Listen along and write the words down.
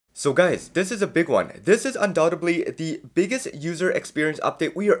So guys, this is a big one. This is undoubtedly the biggest user experience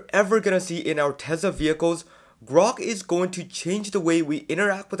update we are ever gonna see in our Tesla vehicles. Grok is going to change the way we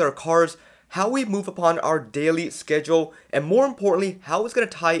interact with our cars, how we move upon our daily schedule, and more importantly, how it's going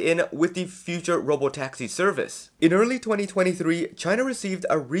to tie in with the future robotaxi service. In early 2023, China received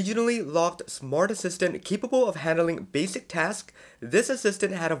a regionally locked smart assistant capable of handling basic tasks. This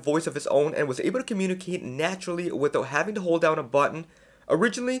assistant had a voice of its own and was able to communicate naturally without having to hold down a button.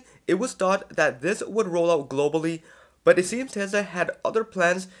 Originally, it was thought that this would roll out globally, but it seems Tesla had other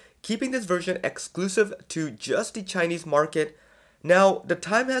plans, keeping this version exclusive to just the Chinese market. Now, the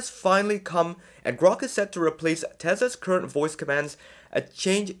time has finally come, and Grok is set to replace Tesla's current voice commands, a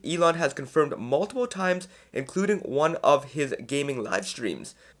change Elon has confirmed multiple times, including one of his gaming live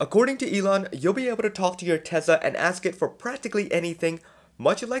streams. According to Elon, you'll be able to talk to your Tesla and ask it for practically anything,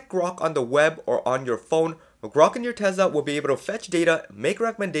 much like Grok on the web or on your phone. Grok in your Tesla will be able to fetch data, make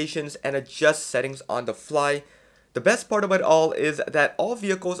recommendations, and adjust settings on the fly. The best part of it all is that all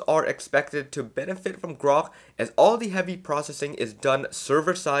vehicles are expected to benefit from Grok, as all the heavy processing is done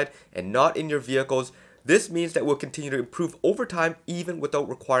server side and not in your vehicles. This means that we'll continue to improve over time even without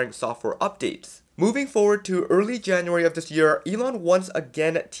requiring software updates. Moving forward to early January of this year, Elon once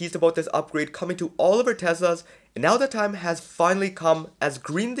again teased about this upgrade coming to all of our Teslas, and now the time has finally come, as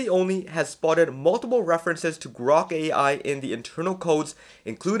Green the Only has spotted multiple references to Grok AI in the internal codes,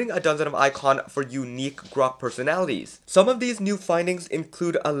 including a dozen of icons for unique Grok personalities. Some of these new findings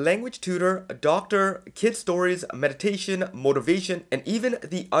include a language tutor, a doctor, kid stories, meditation, motivation, and even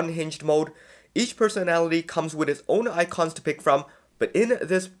the unhinged mode. Each personality comes with its own icons to pick from, but in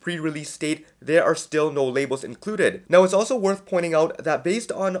this pre-release state, there are still no labels included. Now, it's also worth pointing out that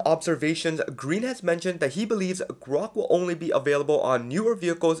based on observations, Green has mentioned that he believes Grok will only be available on newer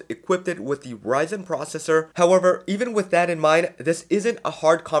vehicles equipped with the Ryzen processor. However, even with that in mind, this isn't a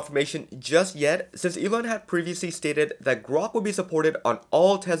hard confirmation just yet, since Elon had previously stated that Grok will be supported on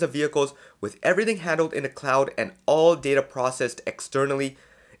all Tesla vehicles with everything handled in the cloud and all data processed externally.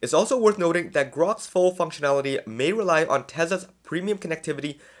 It's also worth noting that Grok's full functionality may rely on Tesla's premium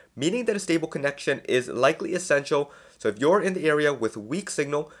connectivity, meaning that a stable connection is likely essential. So if you're in the area with weak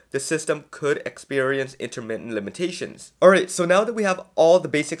signal, the system could experience intermittent limitations. Alright, so now that we have all the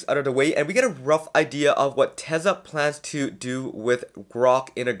basics out of the way and we get a rough idea of what Tesla plans to do with Grok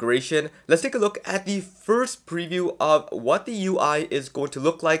integration, let's take a look at the first preview of what the UI is going to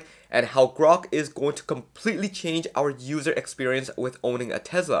look like and how Grok is going to completely change our user experience with owning a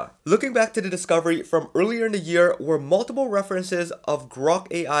Tesla. Looking back to the discovery from earlier in the year, where multiple references of Grok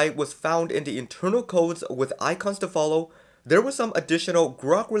AI was found in the internal codes with icons to follow, there were some additional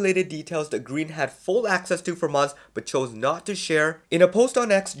Grok-related details that Green had full access to for months but chose not to share. In a post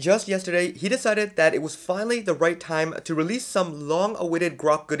on X just yesterday, he decided that it was finally the right time to release some long-awaited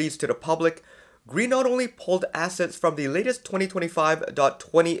Grok goodies to the public. Green not only pulled assets from the latest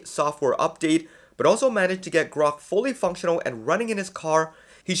 2025.20 software update, but also managed to get Grok fully functional and running in his car.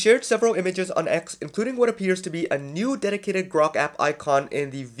 He shared several images on X, including what appears to be a new dedicated Grok app icon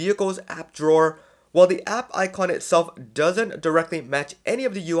in the vehicle's app drawer. While the app icon itself doesn't directly match any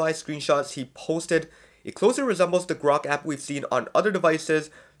of the UI screenshots he posted, it closely resembles the Grok app we've seen on other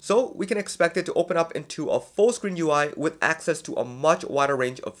devices, so we can expect it to open up into a full screen UI with access to a much wider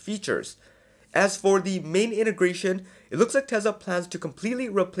range of features. As for the main integration, it looks like Tesla plans to completely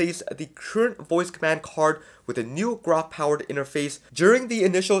replace the current voice command card with a new Grok-powered interface. During the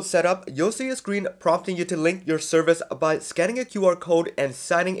initial setup, you'll see a screen prompting you to link your service by scanning a QR code and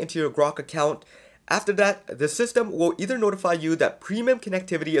signing into your Grok account. After that, the system will either notify you that premium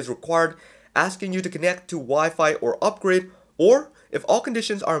connectivity is required, asking you to connect to Wi-Fi or upgrade, or if all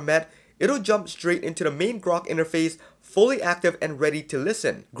conditions are met, it'll jump straight into the main Grok interface, fully active and ready to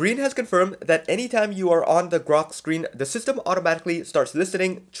listen. Green has confirmed that anytime you are on the Grok screen, the system automatically starts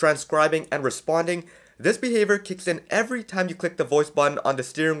listening, transcribing, and responding. This behavior kicks in every time you click the voice button on the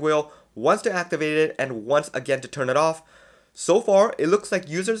steering wheel, once to activate it and once again to turn it off. So far, it looks like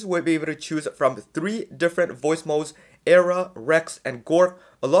users will be able to choose from 3 different voice modes: Era, Rex, and Gork,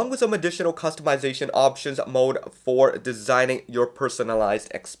 along with some additional customization options mode for designing your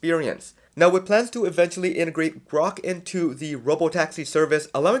personalized experience. Now, with plans to eventually integrate Grok into the robotaxi service,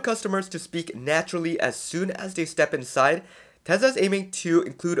 allowing customers to speak naturally as soon as they step inside, Tesla is aiming to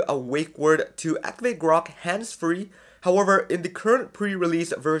include a wake word to activate Grok hands-free. However, in the current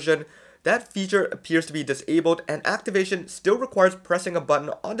pre-release version, that feature appears to be disabled and activation still requires pressing a button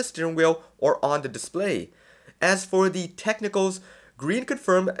on the steering wheel or on the display. As for the technicals, Green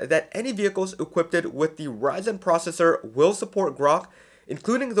confirmed that any vehicles equipped with the Ryzen processor will support Grok,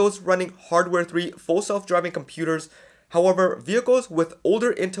 including those running Hardware 3 full self-driving computers. However, vehicles with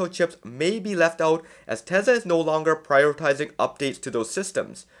older Intel chips may be left out as Tesla is no longer prioritizing updates to those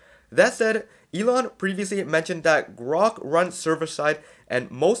systems. That said, Elon previously mentioned that Grok runs server-side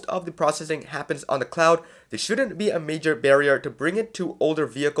and most of the processing happens on the cloud. There shouldn't be a major barrier to bring it to older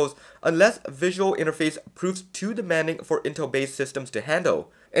vehicles unless visual interface proves too demanding for Intel-based systems to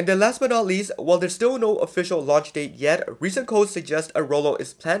handle. And then last but not least, while there's still no official launch date yet, recent codes suggest a rollout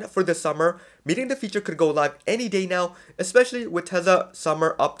is planned for this summer, meaning the feature could go live any day now, especially with Tesla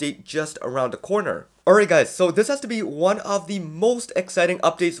summer update just around the corner. Alright guys, so this has to be one of the most exciting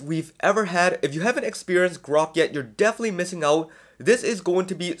updates we've ever had. If you haven't experienced Grok yet, you're definitely missing out. This is going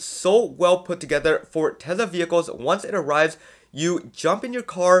to be so well put together for Tesla vehicles. Once it arrives, you jump in your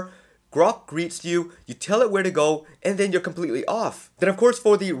car, Grok greets you, you tell it where to go, and then you're completely off. Then of course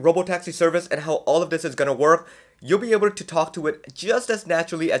for the robotaxi service and how all of this is going to work, you'll be able to talk to it just as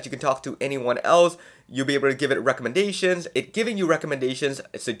naturally as you can talk to anyone else. You'll be able to give it recommendations, it giving you recommendations,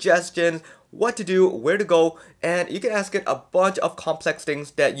 suggestions, what to do, where to go, and you can ask it a bunch of complex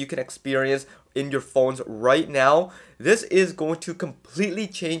things that you can experience in your phones right now. This is going to completely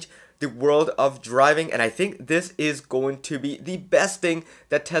change the world of driving, and I think this is going to be the best thing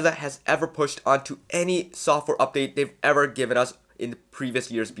that Tesla has ever pushed onto any software update they've ever given us in the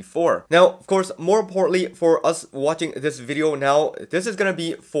previous years before. Now, of course, more importantly for us watching this video now, this is gonna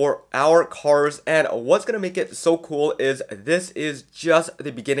be for our cars, and what's gonna make it so cool is this is just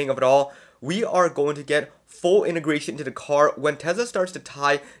the beginning of it all. We are going to get full integration into the car when Tesla starts to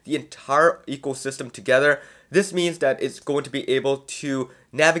tie the entire ecosystem together. This means that it's going to be able to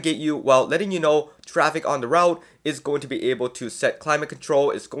navigate you while letting you know traffic on the route, is going to be able to set climate control,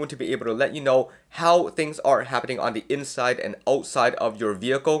 is going to be able to let you know how things are happening on the inside and outside of your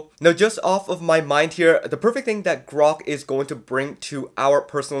vehicle. Now, just off of my mind here, the perfect thing that Grok is going to bring to our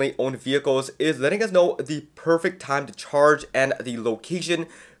personally owned vehicles is letting us know the perfect time to charge and the location,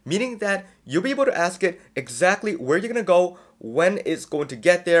 meaning that you'll be able to ask it exactly where you're going to go, when it's going to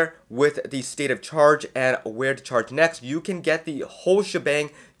get there with the state of charge and where to charge next. You can get the whole shebang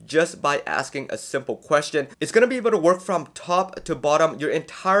just by asking a simple question. It's going to be able to work from top to bottom, your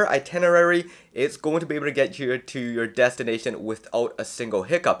entire itinerary. It's going to be able to get you to your destination without a single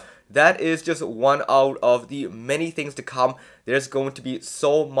hiccup. That is just one out of the many things to come. There's going to be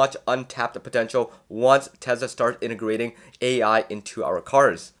so much untapped potential once Tesla starts integrating AI into our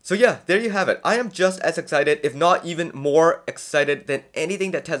cars. So yeah, there you have it. I am just as excited, if not even more excited than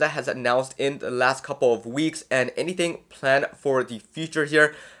anything that Tesla has announced in the last couple of weeks and anything planned for the future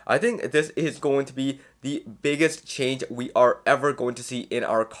here. I think this is going to be the biggest change we are ever going to see in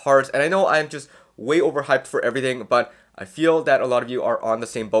our cars. And I know I'm just way overhyped for everything, but I feel that a lot of you are on the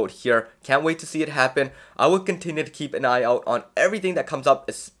same boat here. Can't wait to see it happen. I will continue to keep an eye out on everything that comes up,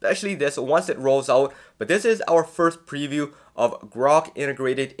 especially this once it rolls out. But this is our first preview of Grok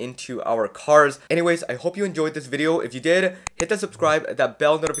integrated into our cars. Anyways, I hope you enjoyed this video. If you did, hit the subscribe, that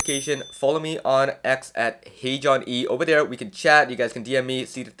bell notification, follow me on X at HeyJohnE. Over there, we can chat, you guys can DM me,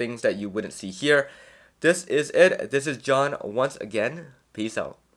 see the things that you wouldn't see here. This is it. This is John once again. Peace out.